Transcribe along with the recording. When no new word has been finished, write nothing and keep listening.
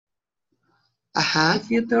Ajá. El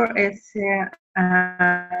future es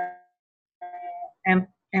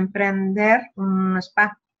emprender un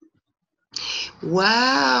spa.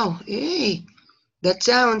 Wow, hey, that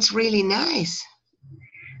sounds really nice.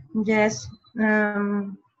 Yes,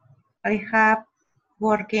 I have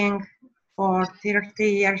working for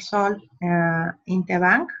 30 years old in the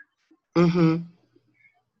bank, Mm-hmm.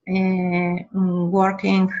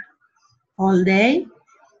 working all day,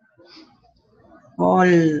 all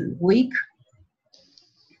week,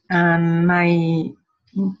 and my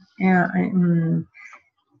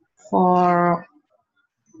for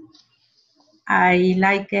I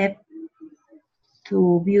like it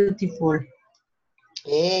too beautiful.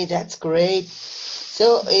 Hey, that's great.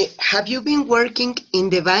 So, have you been working in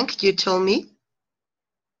the bank, you told me?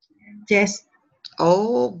 Yes.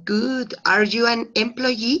 Oh, good. Are you an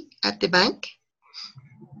employee at the bank?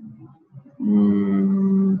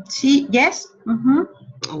 Sí, yes. Mm-hmm.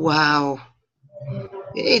 Wow.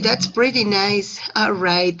 Hey, that's pretty nice. All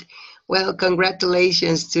right. Well,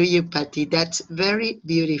 congratulations to you, Patty. That's very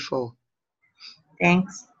beautiful.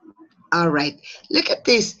 Thanks. All right. Look at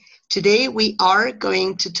this. Today we are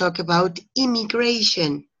going to talk about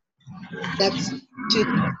immigration. That's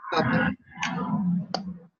today's topic.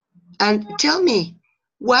 And tell me,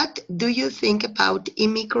 what do you think about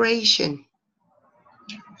immigration?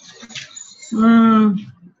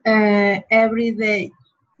 Every day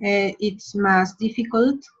it's más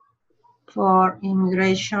difficult for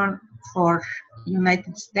immigration for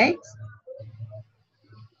United States.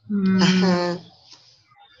 Uh-huh.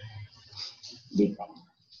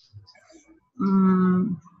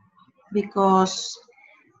 Because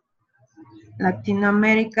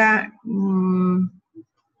Latinoamérica,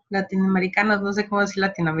 latinoamericanos, no sé cómo decir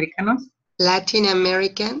latinoamericanos. Latin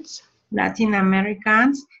Americans? Latin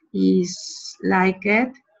Americans is like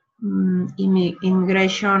it,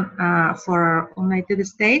 immigration for United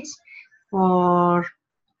States for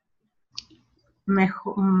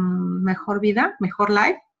mejor vida, mejor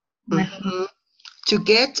life. Mm-hmm. To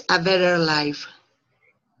get a better life.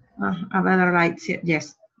 A better life,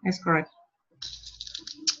 yes, that's correct.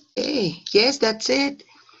 Hey, yes, that's it.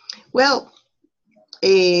 Well,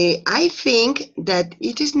 I think that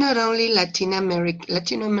it is not only Latin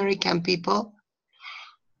American people,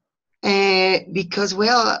 because,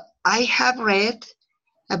 well, I have read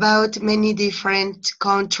about many different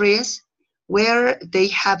countries where they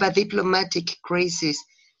have a diplomatic crisis.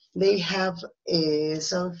 They have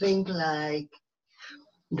something like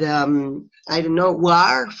the, I don't know,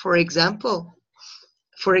 war, for example.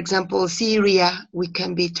 For example, Syria, we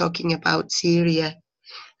can be talking about Syria.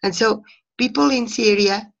 And so people in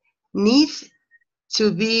Syria need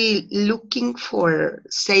to be looking for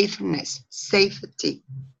safety.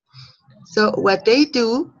 So what they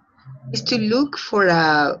do is to look for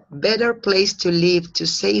a better place to live, to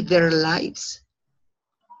save their lives.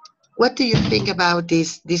 What do you think about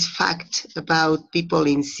this fact about people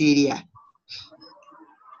in Syria?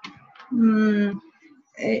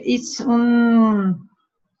 It's un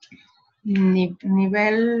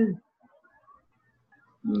nivel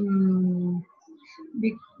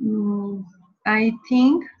I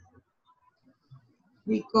think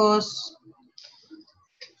because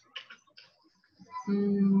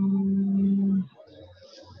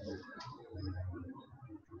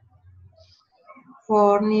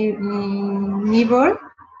for nivel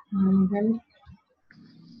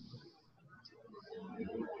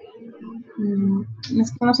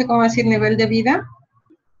es que no sé cómo decir nivel de vida.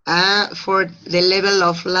 For the level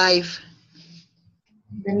of life.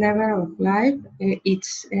 The level of life,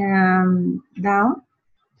 it's down.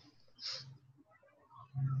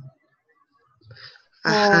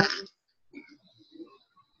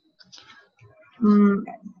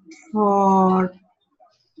 For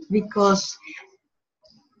because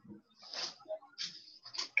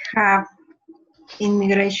have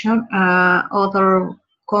immigration other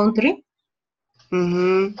country.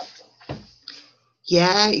 Mm-hmm.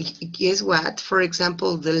 Yeah, guess what? For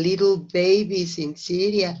example, the little babies in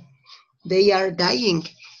Syria, they are dying.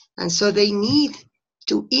 And so they need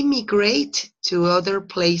to immigrate to other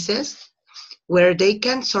places where they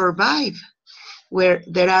can survive, where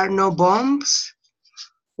there are no bombs,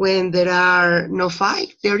 when there are no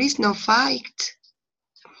fight, there is no fight.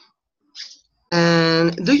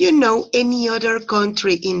 And do you know any other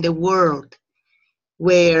country in the world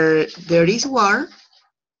where there is war?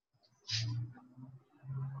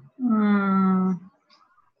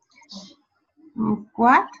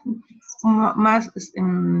 What? Más,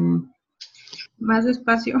 más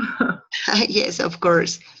despacio. Yes, of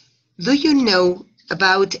course. Do you know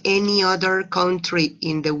about any other country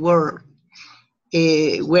in the world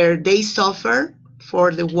where they suffer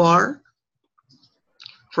for the war.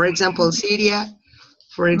 For example, Syria.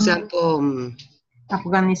 For example,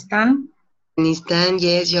 Afghanistan. Afghanistan.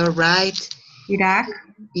 Yes, you're right. Iraq.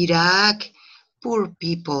 Iraq. Poor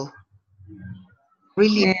people.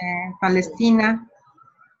 Really. Palestina.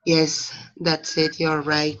 Yes, that's it. You're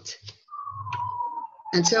right.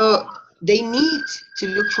 And so they need to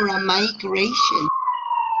look for a migration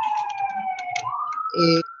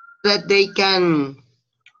that they can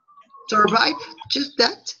survive. Just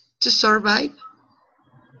that, to survive.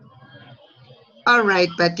 All right,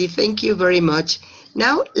 Patty, thank you very much.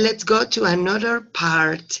 Now let's go to another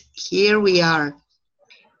part. Here we are.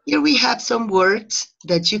 Here we have some words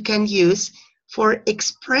that you can use for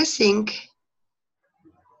expressing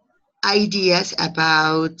ideas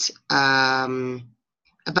about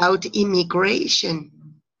immigration.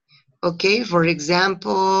 Okay, for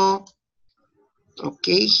example,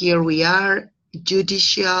 okay, here we are,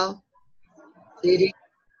 judicial. Could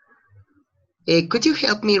you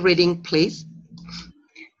help me reading, please?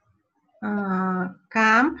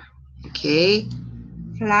 Camp. Okay.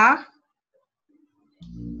 Flag.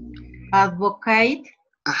 Advocate.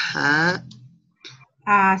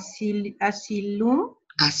 Asylum.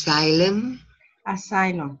 Asylum.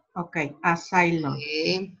 Asylum. Okay, asylum.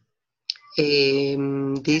 Okay.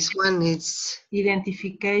 This one is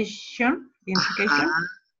Identification.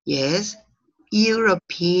 Yes.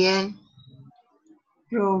 European.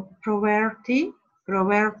 Poverty.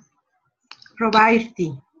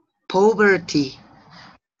 Poverty.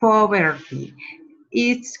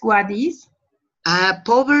 It's what is?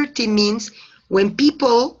 Poverty means when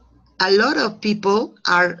a lot of people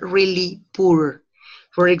are really poor.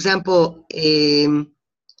 For example, in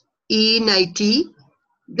IT,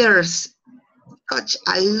 there's such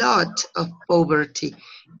a lot of poverty.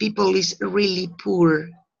 People is really poor.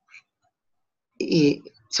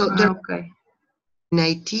 So Okay. In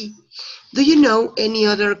IT. Do you know any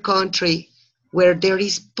other country where there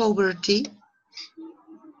is poverty?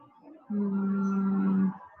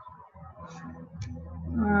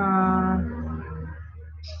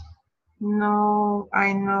 No,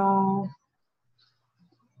 I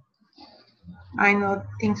don't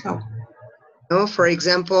think so. No, for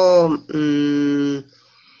example,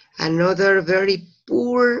 another very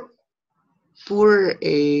poor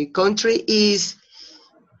country is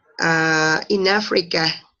in Africa.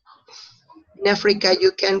 In Africa,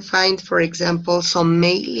 you can find, for example,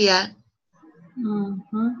 Somalia.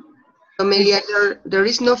 Somalia, there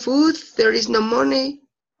is no food, there is no money.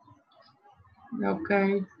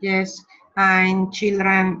 Okay, yes. And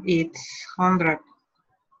children, it's 100.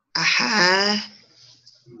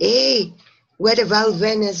 Hey, what about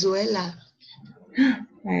Venezuela?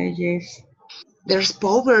 Yes. There's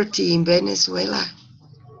poverty in Venezuela.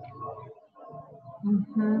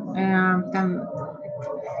 Then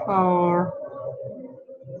for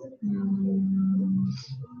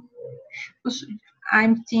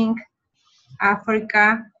I think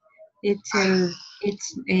Africa, it's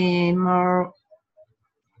a more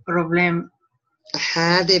problem.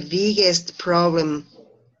 The biggest problem.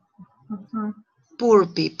 Poor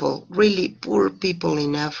people, really poor people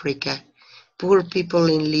in Africa, poor people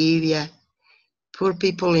in Libya, poor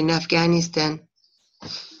people in Afghanistan.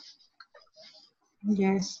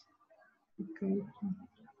 Yes. Okay.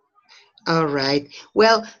 All right.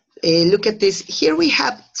 Well, look at this. Here we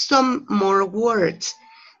have some more words.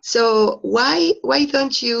 So why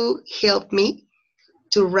don't you help me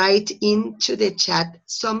to write into the chat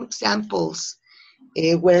some examples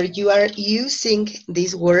where you are using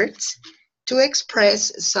these words to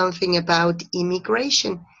express something about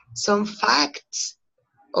immigration, some facts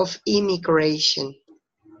of immigration.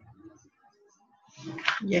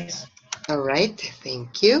 Yes. All right,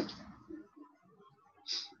 thank you.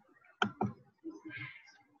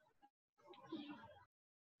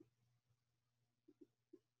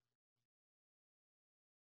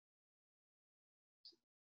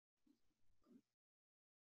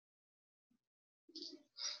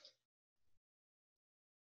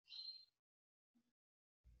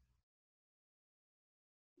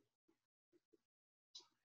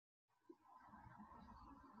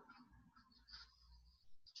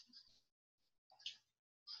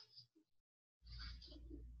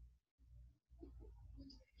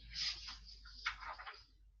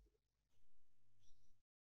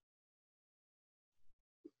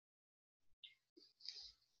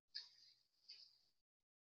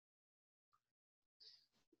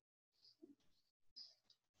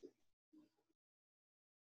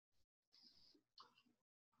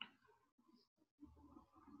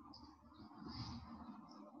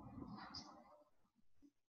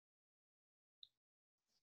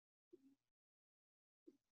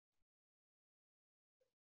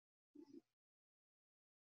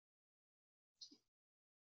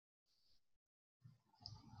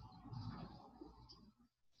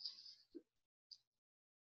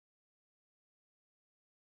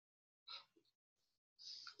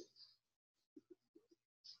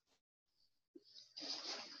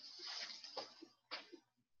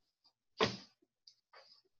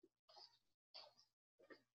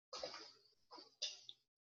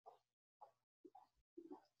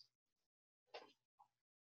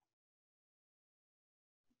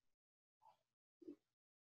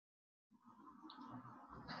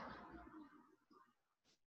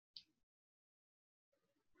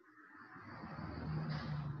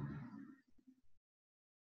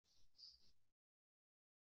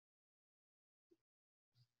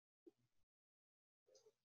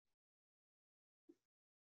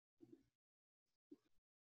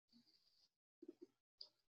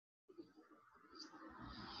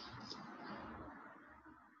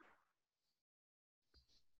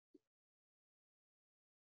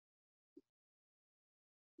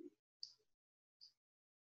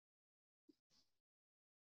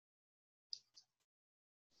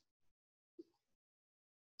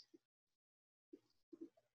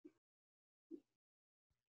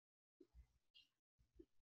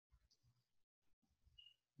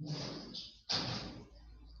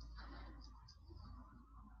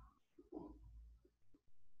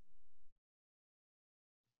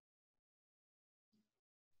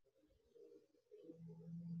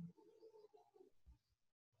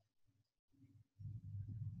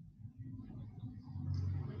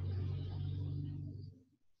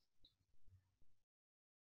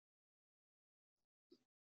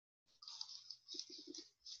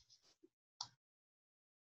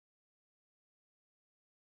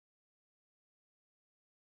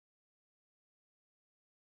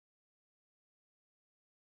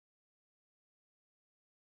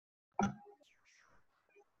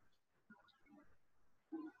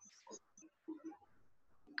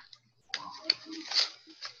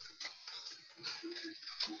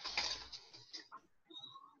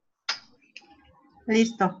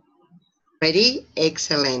 Listo. Ready?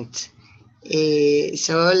 Excellent.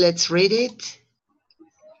 So let's read it.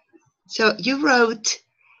 So you wrote,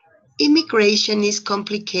 immigration is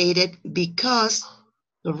complicated because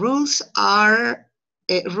rules are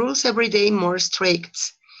rules every day more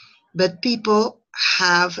strict, but people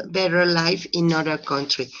have better life in other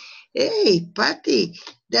country. Hey, Patty,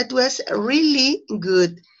 that was really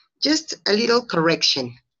good. Just a little correction.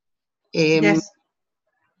 Um, Yes.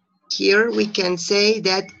 Here we can say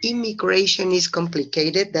that immigration is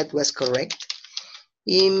complicated. That was correct.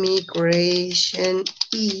 Immigration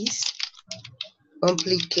is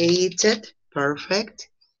complicated. Perfect.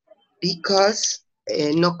 Because,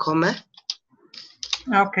 no comma,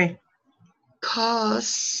 Okay.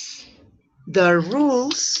 because the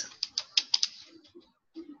rules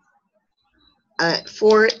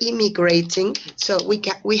for immigrating, so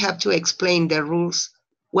we have to explain the rules.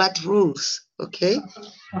 What rules? Okay,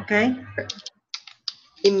 Okay.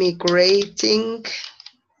 immigrating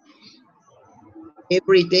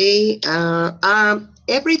every day.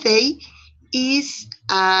 Every day is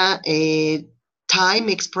a time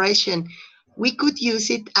expression. We could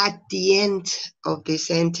use it at the end of the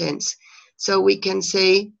sentence, so we can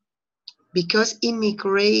say, because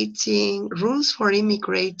immigrating rules for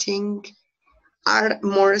immigrating are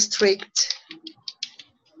more strict,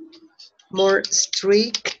 not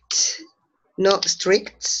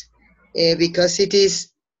strict, because it is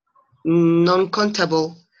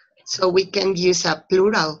non-countable. So we can use a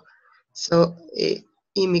plural. So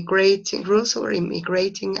immigrating rules or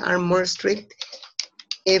immigrating are more strict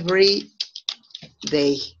every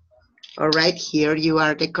day. All right, here you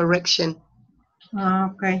are the correction.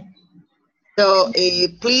 Okay. So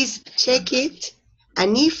please check it.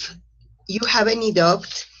 And if you have any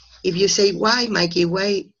doubt, if you say, why, Mikey,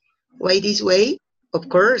 why this way? Of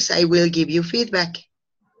course, I will give you feedback.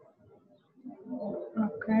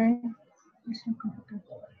 Okay.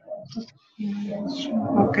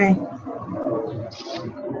 Okay.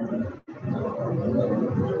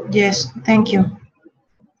 Yes. Thank you.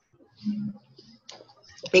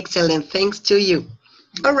 Excellent. Thanks to you.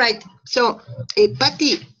 All right. So,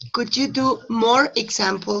 Patty, could you do more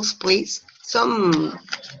examples, please? Some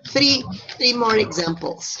three more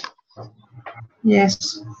examples.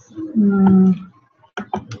 Yes. Mm,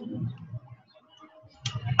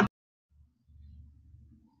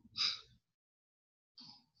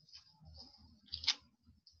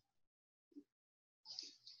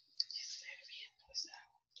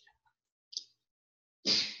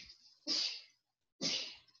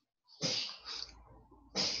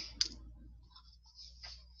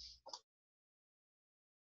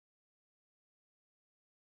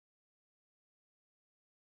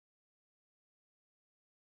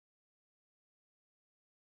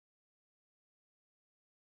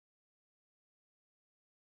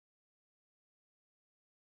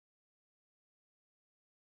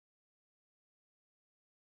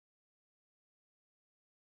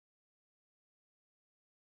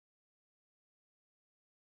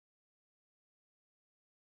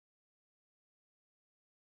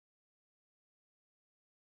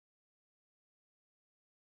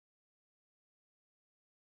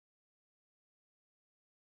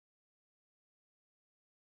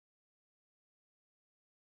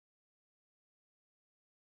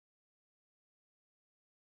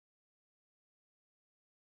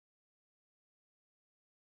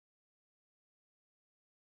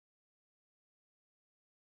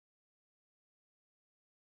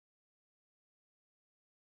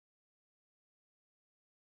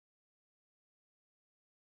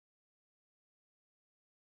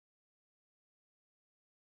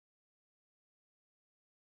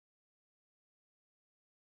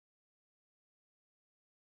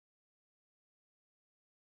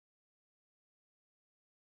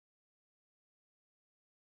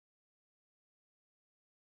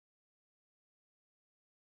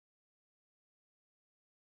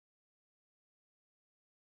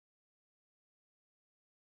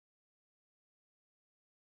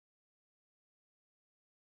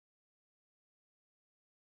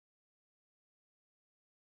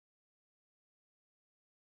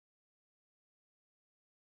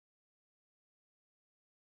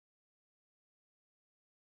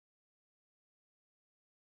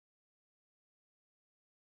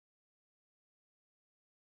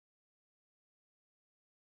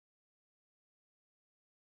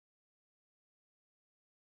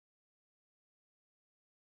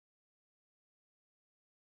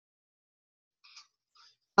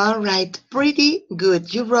 All right, pretty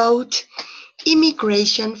good. You wrote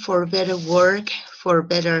immigration for better work, for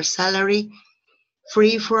better salary,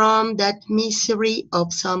 free from that misery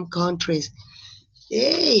of some countries.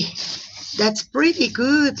 Hey, that's pretty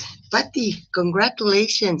good, Patty.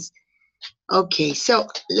 Congratulations. Okay, so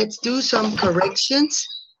let's do some corrections.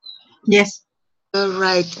 Yes. All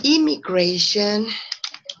right, immigration.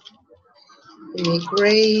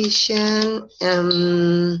 Immigration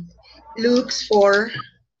looks for,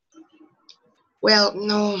 well,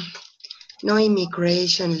 no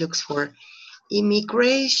immigration looks for.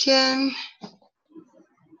 Immigration,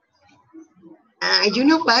 you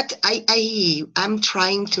know what? I'm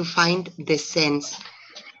trying to find the sense.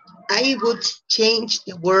 I would change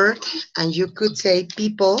the word and you could say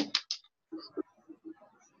people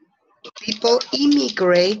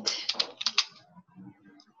immigrate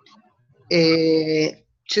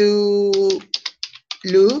to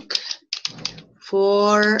look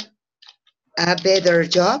for a better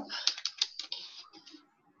job,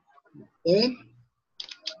 okay?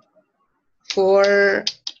 For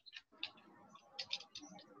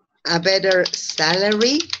a better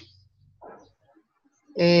salary,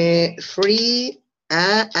 free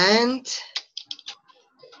and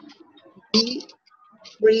be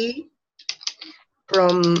free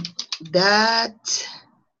from that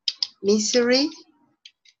misery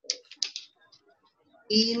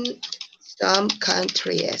in some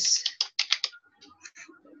countries.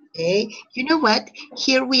 Okay, you know what?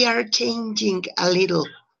 Here we are changing a little.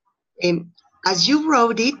 As you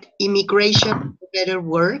wrote it, immigration for better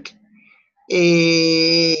work.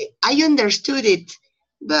 I understood it,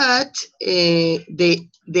 but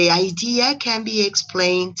the idea can be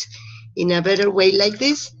explained in a better way like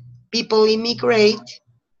this. People immigrate,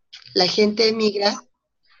 la gente emigra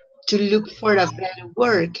to look for a better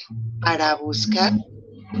work, para buscar,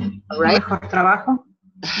 Un right? mejor trabajo.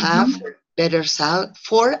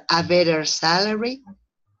 For a better salary.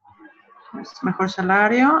 Mejor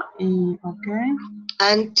salario y, ok.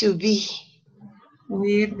 And to be.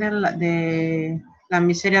 Huir de la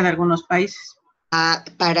miseria de algunos países.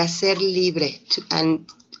 Para ser libre and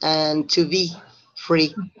to be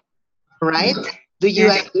free, right? Do you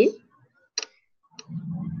Yes. agree?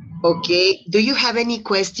 Okay. Do you have any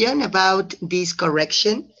question about this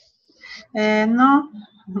correction? No.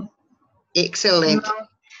 Excellent. No.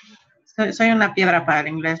 Soy una piedra para el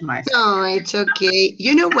inglés, maestra. No, it's okay.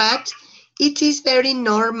 You know what? It is very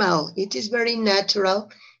normal. It is very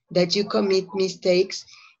natural that you commit mistakes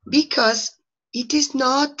because it is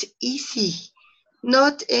not easy,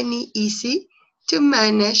 not any easy to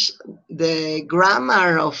manage the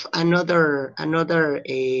grammar of another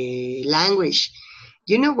language.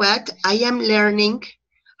 You know what? I am learning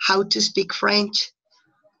how to speak French,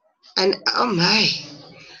 and oh my,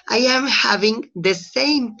 I am having the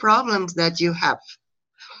same problems that you have.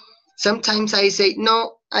 Sometimes I say,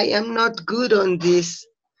 no, I am not good on this.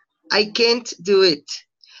 I can't do it.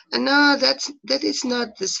 And no, that is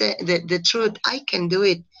not the truth. I can do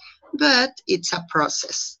it, but it's a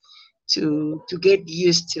process to get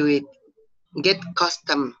used to it, get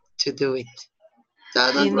accustomed to do it. So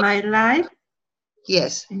In my life,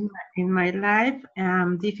 yes. in my life,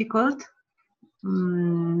 difficult,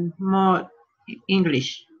 more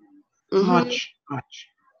English, much.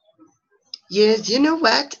 Yes, you know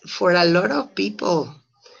what? For a lot of people,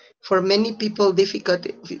 for many people,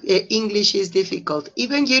 English is difficult.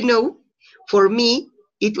 Even, for me,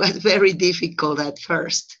 it was very difficult at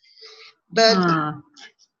first. But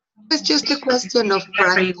it's just a question of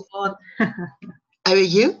Very practice. good. Are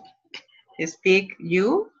you? Speak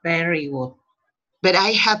you very good. But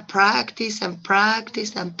I have practiced and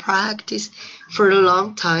practiced and practiced for a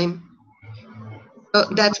long time. So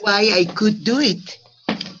that's why I could do it.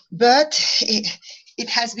 But it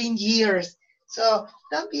has been years. So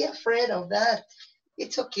don't be afraid of that.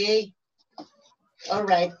 It's okay. All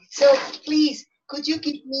right. So please, could you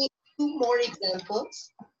give me 2 more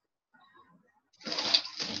examples?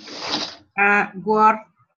 Word,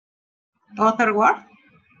 other word?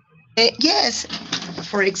 Yes.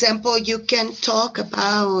 For example, you can talk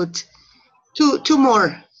about two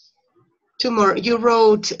more. You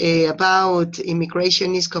wrote about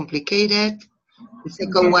immigration is complicated. The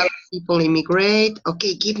second one, people immigrate.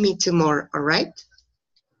 Okay, give me 2 more, all right?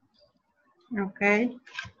 Okay.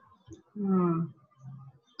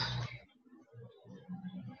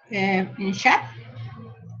 In chat?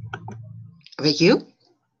 With you?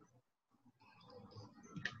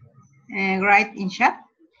 Write in chat?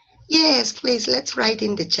 Yes, please, let's write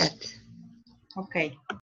in the chat. Okay.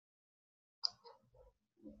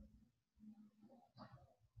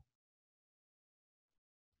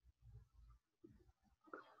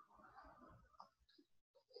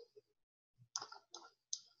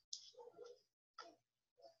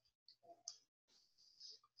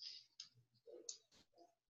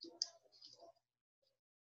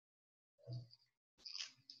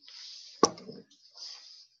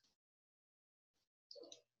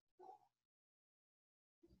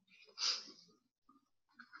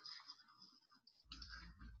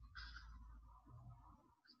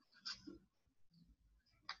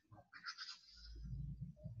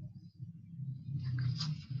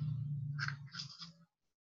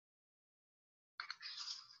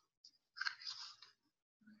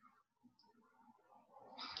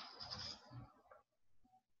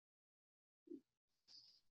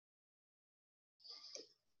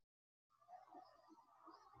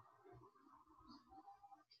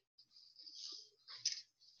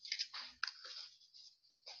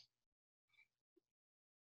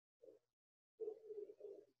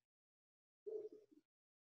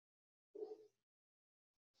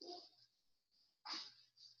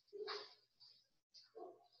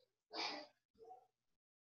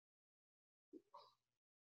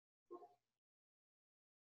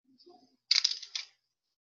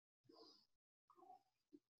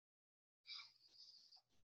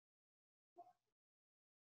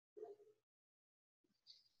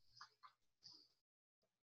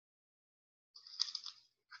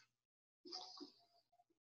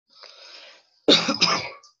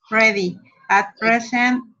 Ready. At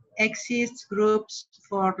present, exist groups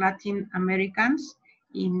for Latin Americans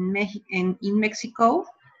in Mexico,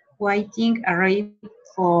 waiting arrive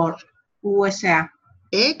for USA.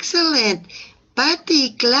 Excellent.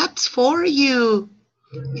 Patty, claps for you.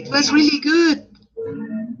 It was really good.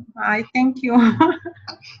 I thank you.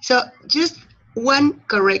 So just one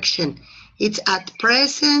correction. It's at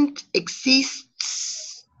present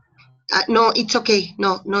exists. No, it's okay.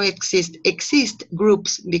 No exist. Exist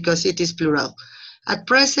groups because it is plural. At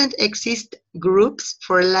present exist groups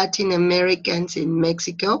for Latin Americans in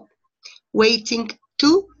Mexico waiting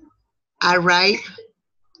to arrive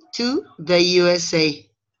to the USA.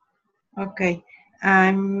 Okay.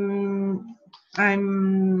 I'm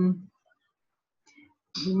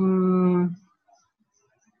mm,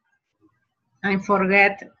 I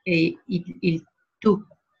forget it too.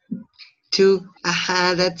 To,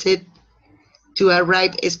 that's it. To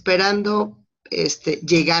arrive, esperando,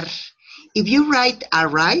 llegar. If you write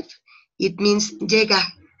arrive, it means llega.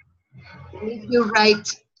 And if you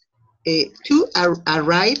write to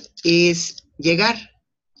arrive, is llegar.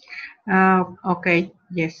 Okay.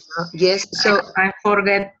 Yes. Yes, so I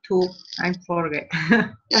forget to. I forget.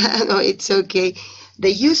 no, it's okay.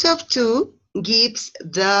 The use of to gives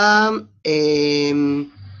the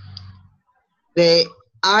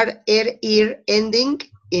r ending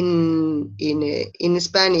in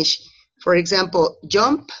Spanish. For example,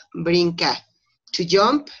 jump, brinca. To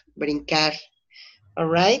jump, brincar. All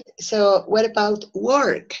right. So what about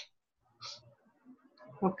work?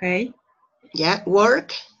 Okay. Yeah,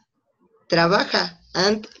 work, trabaja,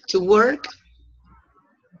 and to work.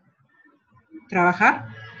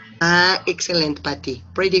 Trabajar. Excellent, Patty.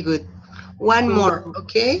 Pretty good. One more, To,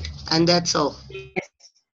 okay? And that's all. yes.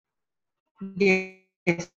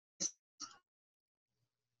 Yes.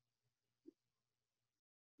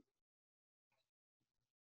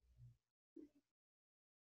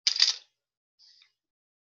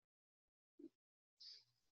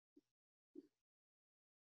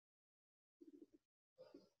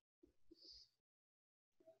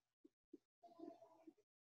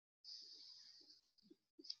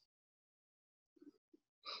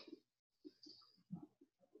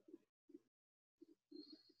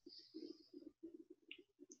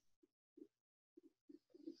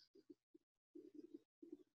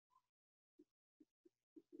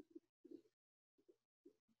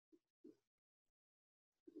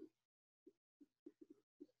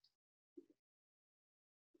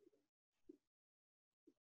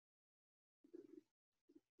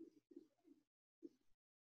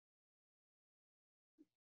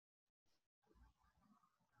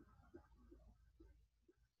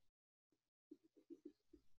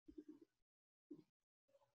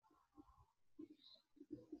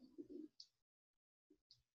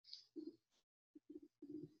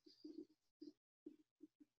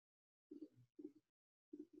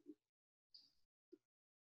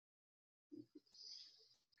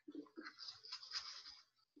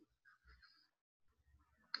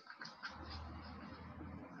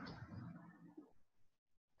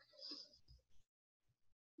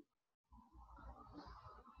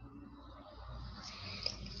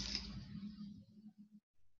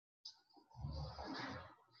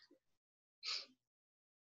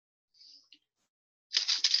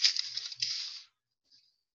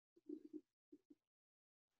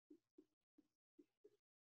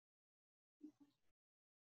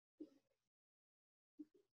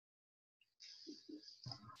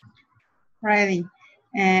 Ready.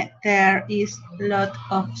 There is a lot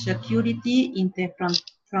of security in the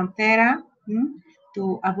frontera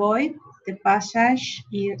to avoid the passage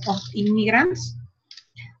of immigrants.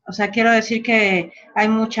 O sea, quiero decir que hay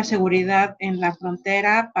mucha seguridad en la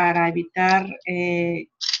frontera para evitar que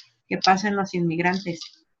pasen los inmigrantes.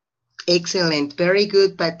 Excellent. Very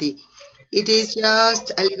good, Patty. It is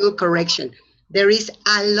just a little correction. There is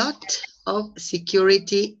a lot of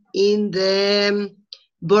security in the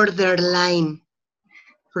borderline,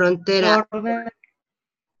 frontera.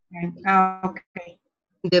 Okay.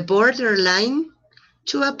 The borderline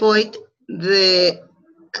to avoid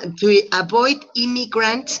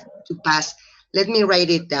immigrants to pass. Let me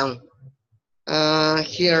write it down.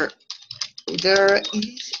 Here, there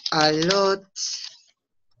is a lot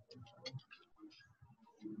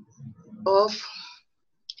of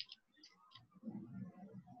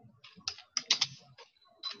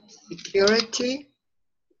security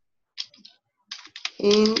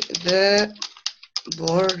in the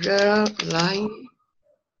borderline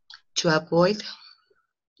to avoid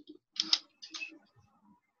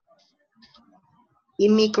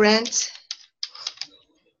immigrants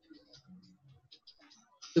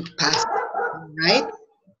to pass, right?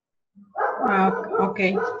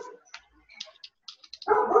 Okay.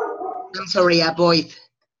 I'm sorry, avoid.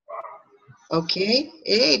 Okay.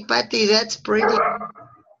 Hey, Patty, that's pretty.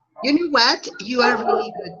 You know what? You are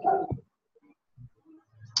really good.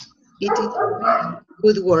 It is really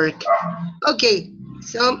good work. Okay,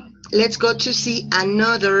 so let's go to see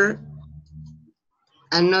another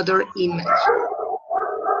image.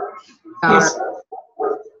 Yes.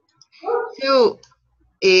 So,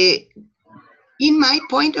 in my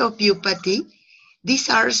point of view, Patty, these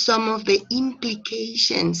are some of the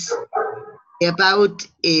implications about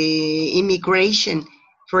immigration.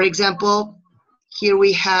 For example, here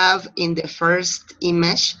we have in the first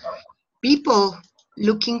image, people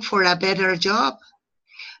looking for a better job,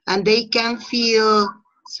 and they can feel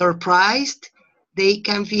surprised, they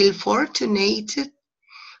can feel fortunate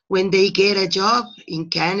when they get a job in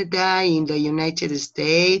Canada, in the United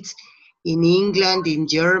States, in England, in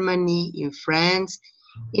Germany, in France,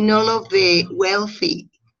 in all of the wealthy,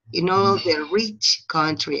 in all of the rich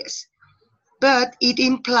countries. But it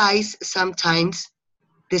implies sometimes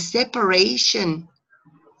the separation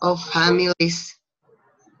of families.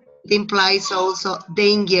 It implies also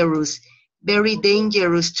dangerous, very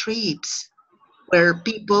dangerous trips where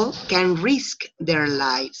people can risk their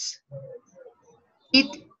lives. It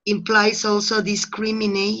implies also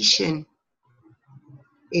discrimination,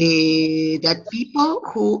 that people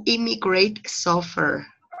who immigrate suffer.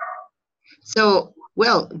 So,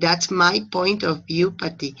 well, that's my point of view,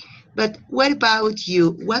 Patty. But what about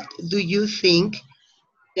you? What do you think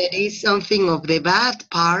that is something of the bad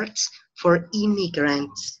parts for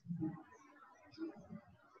immigrants?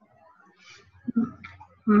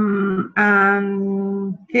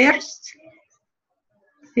 And first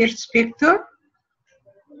picture,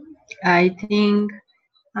 I think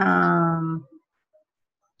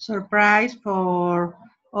surprise for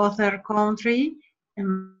other country.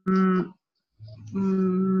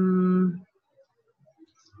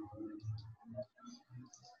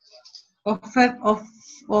 Offer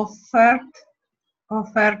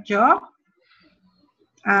job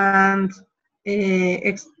and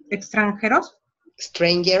extranjeros.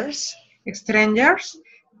 Strangers.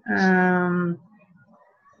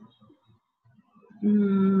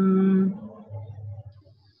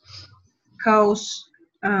 Cause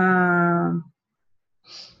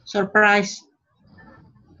surprise.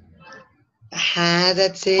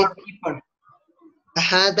 That's it.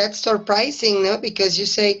 That's surprising, no? Because you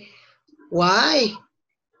say, why?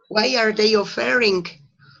 Why are they offering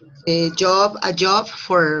a job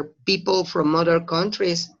for people from other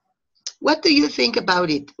countries? What do you think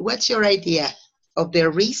about it? What's your idea of the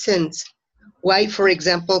reasons why, for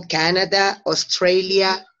example, Canada,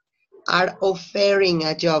 Australia are offering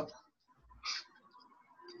a job?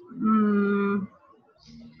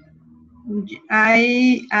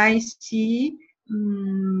 I see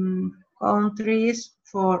countries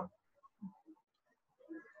for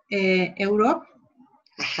Europe.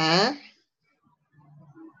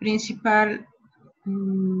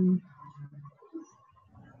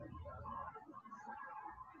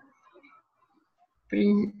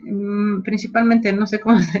 Principalmente, no sé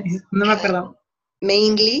cómo se dice, no me acuerdo.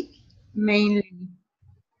 Mainly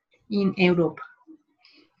in Europe.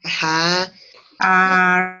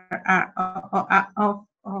 Are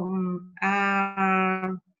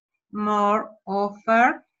more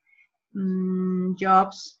offer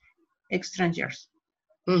jobs strangers.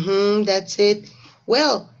 That's it.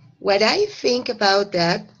 Well, what I think about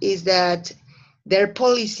that is that their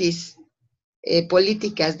policies,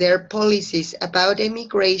 their policies about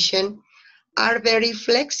immigration are very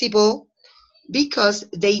flexible because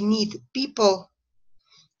they need people.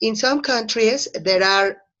 In some countries, there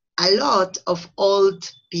are a lot of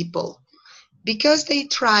old people because they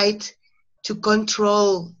tried to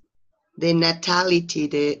control the natality,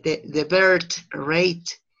 the birth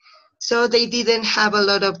rate. So they didn't have a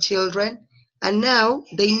lot of children, and now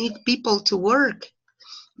they need people to work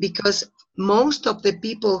because most of the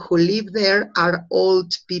people who live there are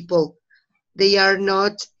old people. They are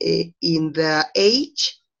not in the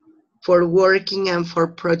age for working and for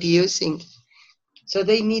producing. So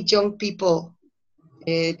they need young people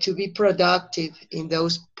to be productive in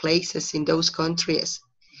those places, in those countries.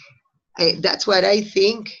 That's what I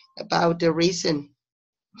think about the reason.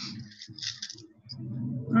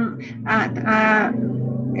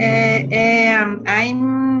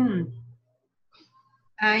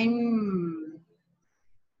 I'm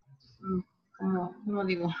 ¿cómo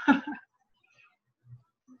digo?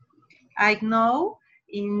 I know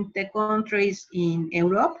in the countries in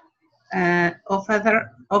Europe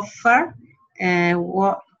offer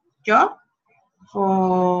job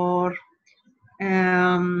for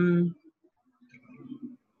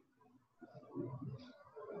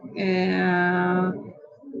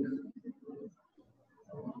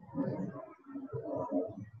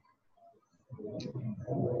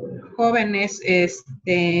jóvenes,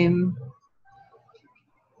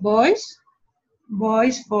 boys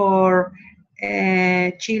for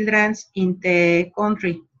children in the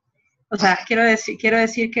country. O sea, quiero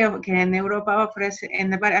decir que en Europa ofrece,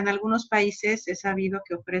 en algunos países he sabido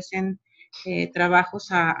que ofrecen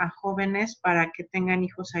trabajos a jóvenes para que tengan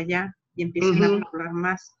hijos allá y empiecen a hablar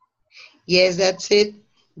más. Yes, that's it.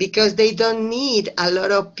 Because they don't need a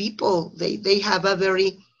lot of people. They have a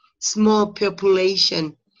very small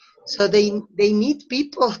population. So they need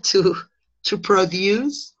people to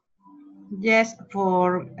produce. Yes,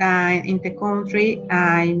 for in the country,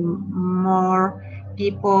 more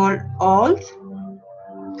people old.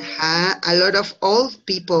 A lot of old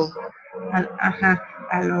people. A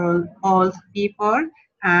lot of old people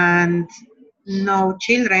and no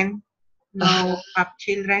children, no have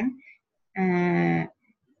children,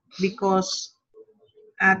 because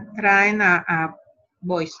trying a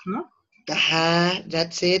boys, no?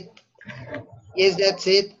 That's it. Yes, that's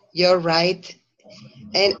it. You're right.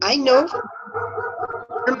 And I know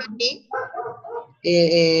Germany,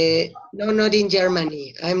 no, not in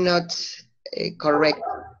Germany. I'm not correct.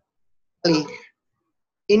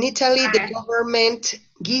 In Italy, the government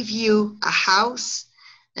give you a house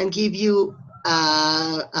and give you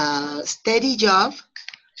a steady job,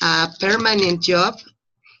 a permanent job,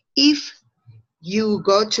 if you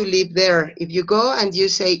go to live there. If you go and you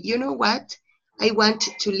say, you know what, I want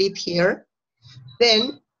to live here,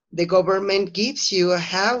 then the government gives you a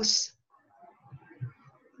house.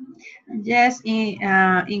 Yes,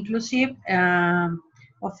 inclusive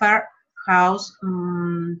offer house.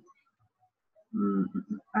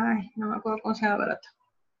 Ay, no me acuerdo cómo se llama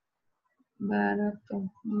barato.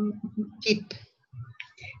 Cheap.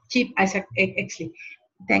 Cheap, actually.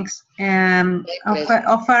 Thanks.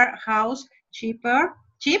 Offer house cheap for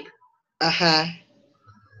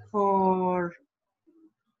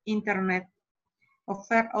internet.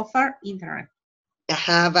 Offer internet.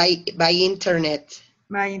 By internet.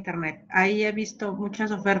 By internet. Ahí he visto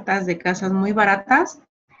muchas ofertas de casas muy baratas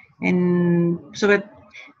en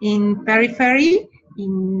periphery,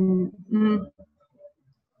 in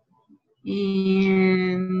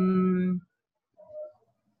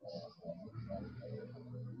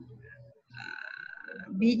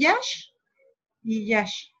villas,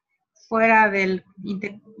 fuera del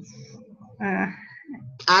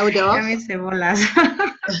out of. Ya me hice bolas.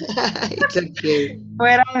 It's okay.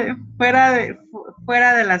 Fuera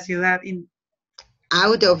de la ciudad.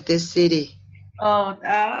 Out of the city. Oh,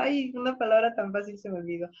 ay, una palabra tan fácil se me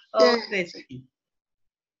olvidó. Of the city.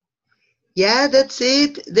 Yeah, that's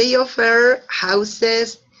it. They offer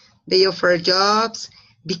houses, they offer jobs.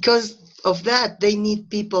 Because of that, they need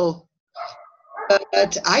people.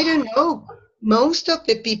 But I don't know. Most of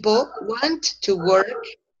the people want to work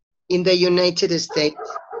in the United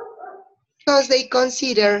States because they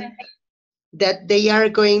consider that they are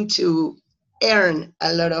going to earn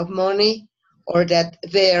a lot of money, or that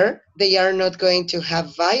there they are not going to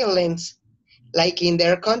have violence like in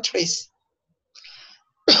their countries.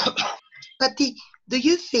 Patty, do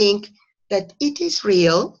you think that it is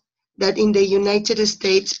real that in the United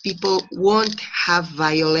States people won't have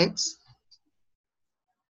violence?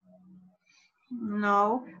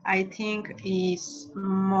 No, I think it's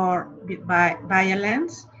more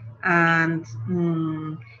violence and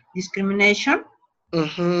discrimination.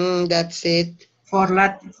 That's it. For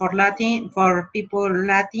people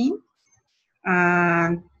Latin,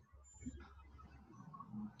 and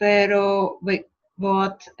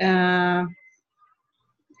but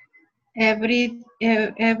everybody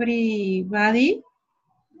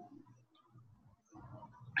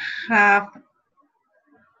have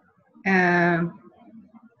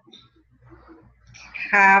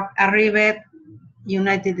arrived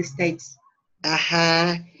United States.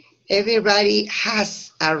 Everybody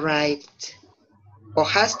has arrived or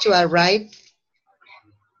has to arrive.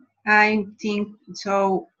 I think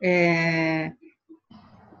so.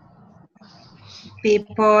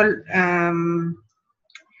 People,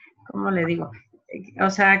 ¿cómo le digo? O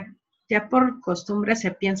sea, ya por costumbre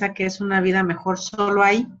se piensa que es una vida mejor solo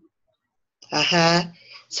ahí.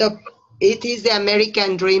 So it is the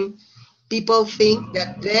American dream. People think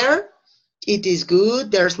that there it is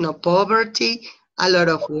good, there's no poverty, a lot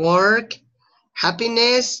of work,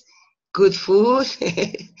 happiness, good food.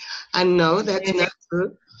 And no, that's not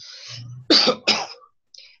true.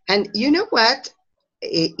 And you know what?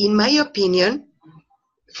 In my opinion,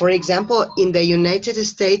 for example, in the United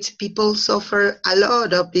States, people suffer a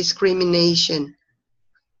lot of discrimination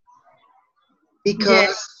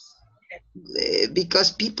because Yes.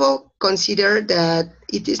 because people consider that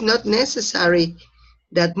it is not necessary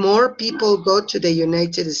that more people go to the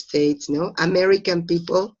United States. No, American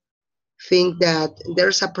people think that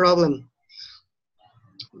there's a problem.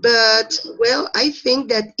 But well, I think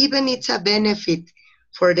that even it's a benefit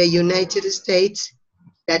for the United States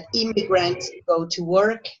that immigrants go to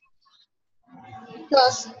work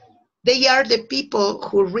because they are the people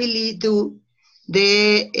who really do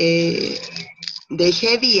the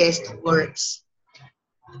heaviest works,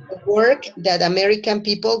 the work that American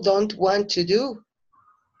people don't want to do.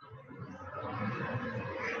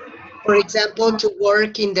 For example, to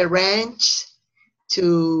work in the ranch,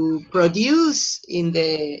 to produce in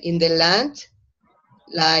the land,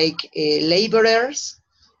 like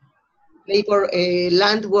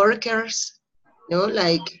land workers. No,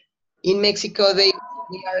 like in Mexico, they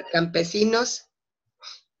are campesinos,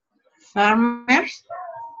 Farmers.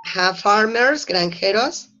 have farmers,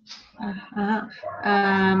 granjeros, Uh,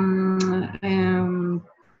 um, um,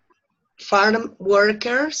 farm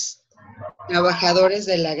workers, trabajadores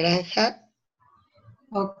de la granja.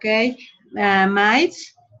 okay.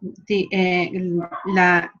 Maids.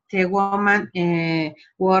 The woman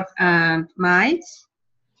work and maids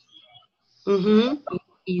Mm-hmm.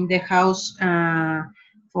 in the house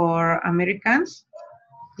for Americans.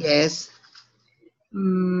 Yes.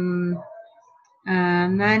 Mm,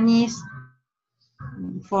 nannies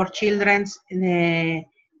for children's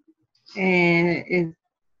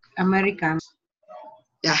Americans.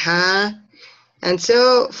 Uh-huh. And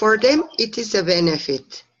so for them, it is a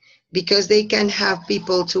benefit because they can have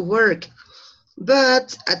people to work.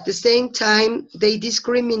 But at the same time, they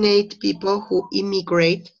discriminate people who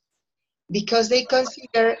immigrate because they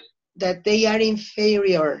consider that they are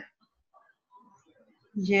inferior.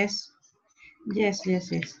 Yes, yes,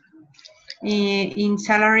 yes, yes. In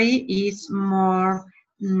salary is more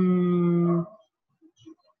mm,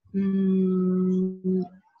 mm,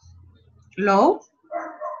 low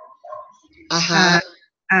Uh-huh.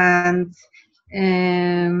 and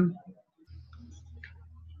um,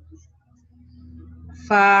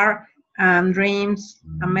 far and dreams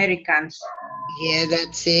Americans. Yeah,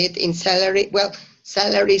 that's it. In salary, well,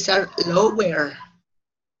 salaries are lower.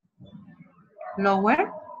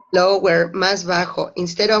 Lower? Lower, más bajo.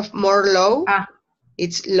 Instead of more low, Ah,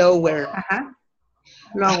 it's lower.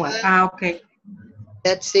 lower. Uh-huh. Okay,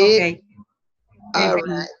 That's it. okay. All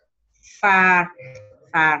right. Far,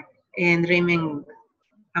 far, and dreaming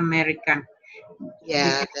American.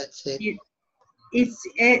 Yeah, that's it. It, it's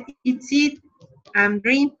it.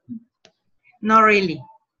 Dream. Not really.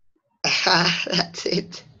 That's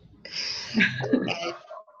it. Okay.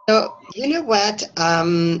 So, you know what?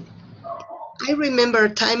 I remember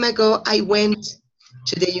time ago I went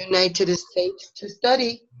to the United States to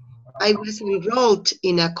study. I was enrolled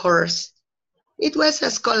in a course. It was a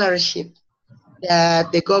scholarship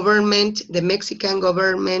that the government, the Mexican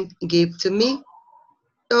government, gave to me.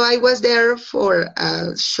 So I was there for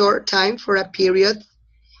a short time, for a period,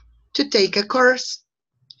 to take a course.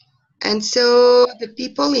 And so the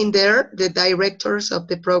people in there, the directors of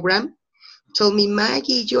the program, told me,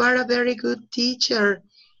 Maggie, you are a very good teacher.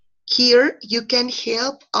 Here you can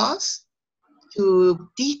help us to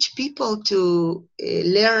teach people to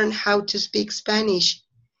learn how to speak Spanish.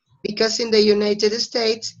 Because in the United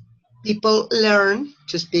States, people learn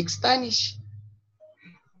to speak Spanish.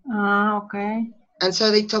 Okay. And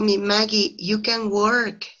so they told me, Maggie, you can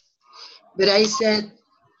work. But I said,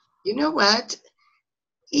 you know what?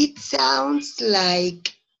 It sounds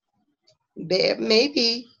like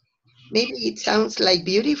maybe it sounds like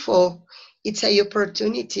beautiful. It's an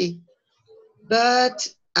opportunity. But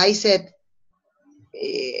I said,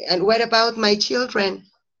 and what about my children?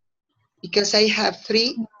 Because I have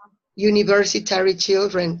 3 universitary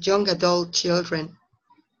children, young adult children.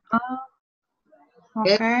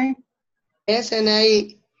 Okay. Yes, and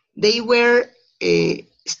they were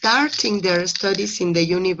starting their studies in the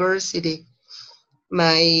university.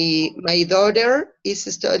 My daughter is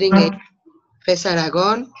studying in FES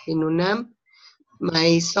Aragon in UNAM.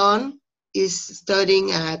 My son is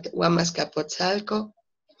studying at Huamascapotzalco.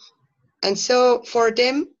 And so for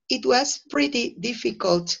them, it was pretty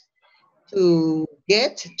difficult to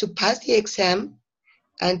pass the exam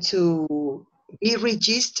and to be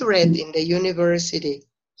registered in the university.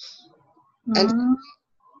 And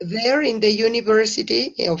there in the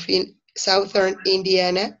University southern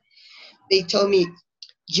Indiana, they told me,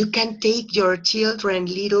 you can take your children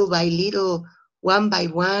little by little, one by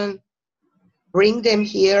one, bring them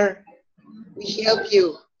here, we help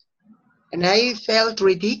you. And I felt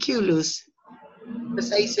ridiculous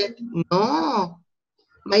because I said, no,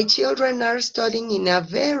 my children are studying in a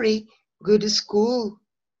very good school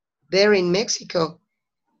there in Mexico.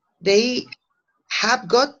 They have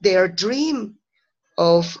got their dream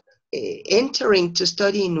of entering to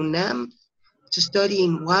study in UNAM, to study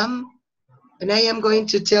in UAM, and I am going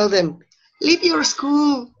to tell them, leave your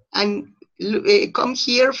school and come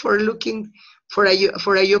here for looking for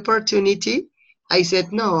a opportunity. I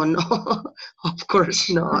said, no, no, of course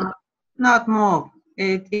not. Not move.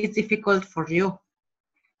 It's difficult for you,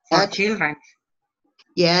 for That, children.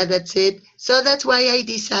 yeah, that's it. So that's why I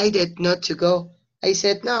decided not to go. I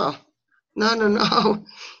said, no, no, no, no.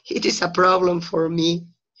 It is a problem for me.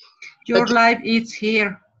 Your But, life is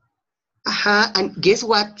here. and guess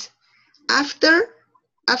what? After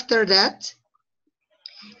that,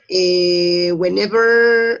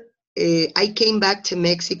 whenever I came back to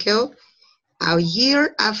Mexico, a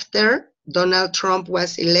year after Donald Trump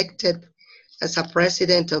was elected as a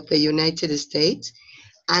president of the United States,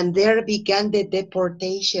 and there began the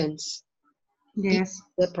deportations, big Yes.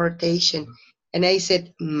 deportation. And I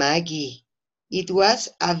said, Maggie, it was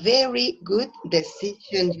a very good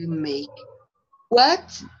decision you make.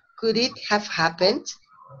 What could it have happened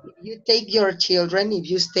if you take your children, if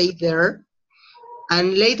you stay there,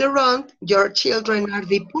 and later on your children are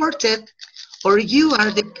deported or you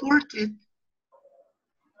are deported?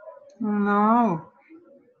 No.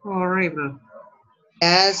 Horrible.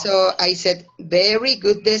 Yeah, so I said, very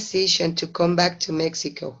good decision to come back to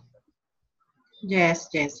Mexico. Yes,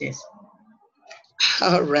 yes, yes.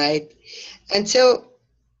 All right. And so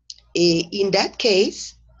in that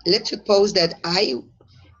case, let's suppose that I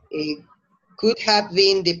could have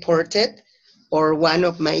been deported or one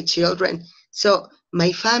of my children. So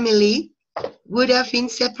my family would have been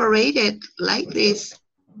separated like this.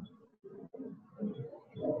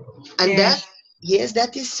 And Yes. that, yes,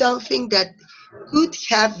 that is something that could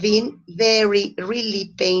have been very,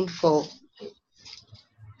 really painful.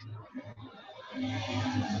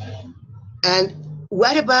 And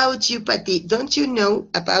what about you, Patty? Don't you know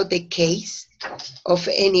about the case of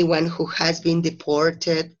anyone who has been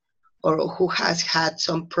deported or who has had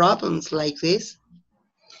some problems like this?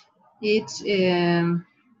 It's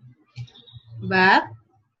bad.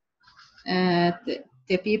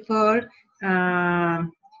 The people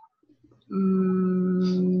um,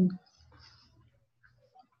 mm,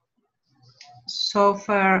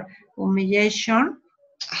 suffer humiliation,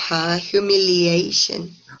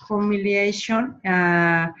 Humiliation. humiliation,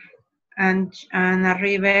 and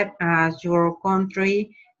arrive at your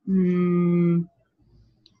country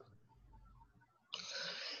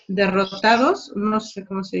derrotados, no sé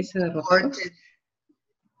cómo se dice derrotados, Deported.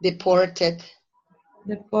 Deported.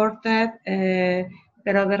 deported,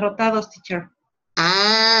 pero derrotados, teacher.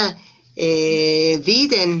 Ah,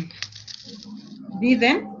 Biden.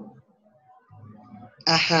 Viven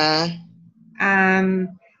Ajá. and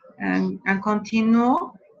and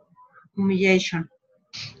continue humiliation.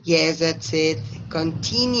 Yes, that's it.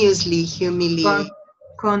 Continuously Con, humiliate.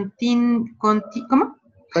 ¿Cómo?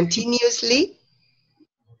 Continuously,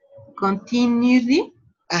 Continuously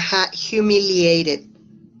humiliated.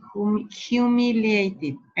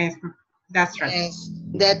 humiliated. That's right. Yes,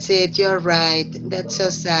 that's it. You're right. That's so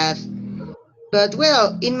sad. But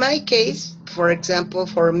well, in my case, for example,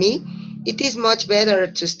 for me, it is much better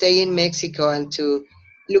to stay in Mexico and to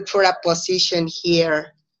look for a position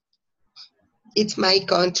here. It's my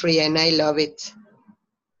country and I love it.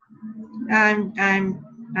 I'm,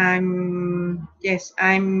 I'm, yes,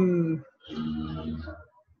 I'm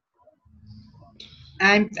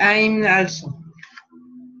also.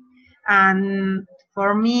 And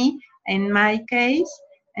for me, in my case,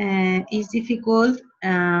 it's difficult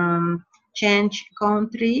change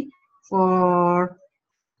country for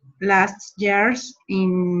last years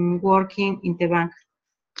in working in the bank.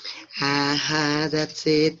 That's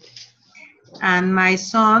it. And my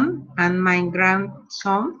son and my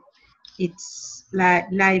grandson, it's like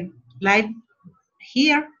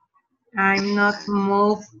here. I'm not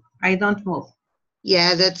move. I don't move.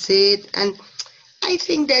 Yeah, that's it. And I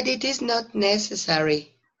think that it is not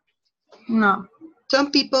necessary. No,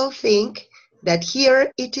 Some people think that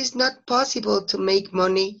here it is not possible to make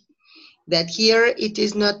money, that here it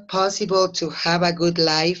is not possible to have a good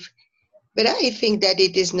life, but I think that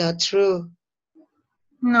it is not true.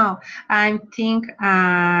 no. I think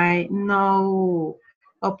I know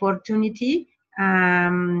opportunity.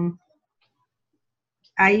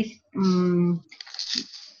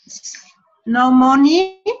 no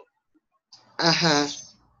money, Ajá.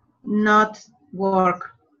 not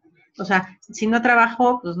work. O sea, si no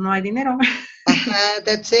trabajo, pues no hay dinero. Ajá,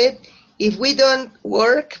 that's it. If we don't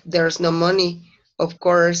work, there's no money, of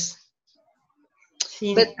course.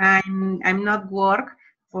 Since But I'm not work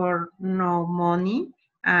for no money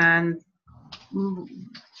and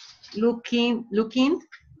looking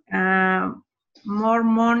more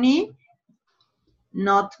money,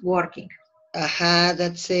 not working. aha,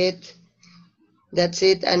 that's it. That's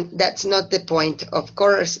it. And that's not the point. Of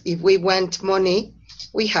course, if we want money,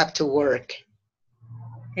 we have to work.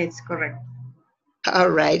 It's correct. All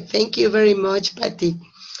right. Thank you very much, Patty.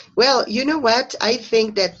 Well, you know what? I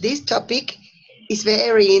think that this topic is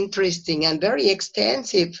very interesting and very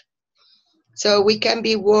extensive. So we can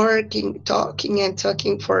be working, talking, and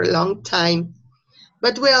talking for a long time.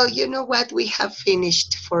 But well, you know what? We have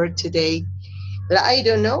finished for today. But I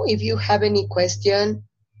don't know if you have any question,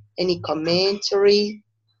 any commentary.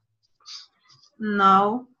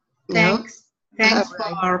 No, No? All thanks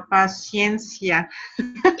right. for paciencia,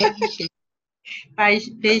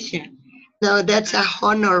 Patient. patience. No, that's a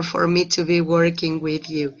honor for me to be working with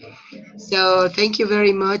you. So thank you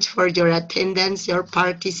very much for your attendance, your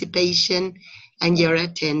participation, and your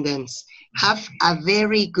attendance. Have a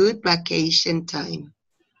very good vacation time.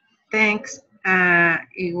 Thanks,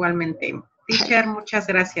 igualmente. Teacher, muchas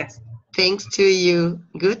gracias. Thanks to you.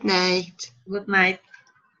 Good night. Good night.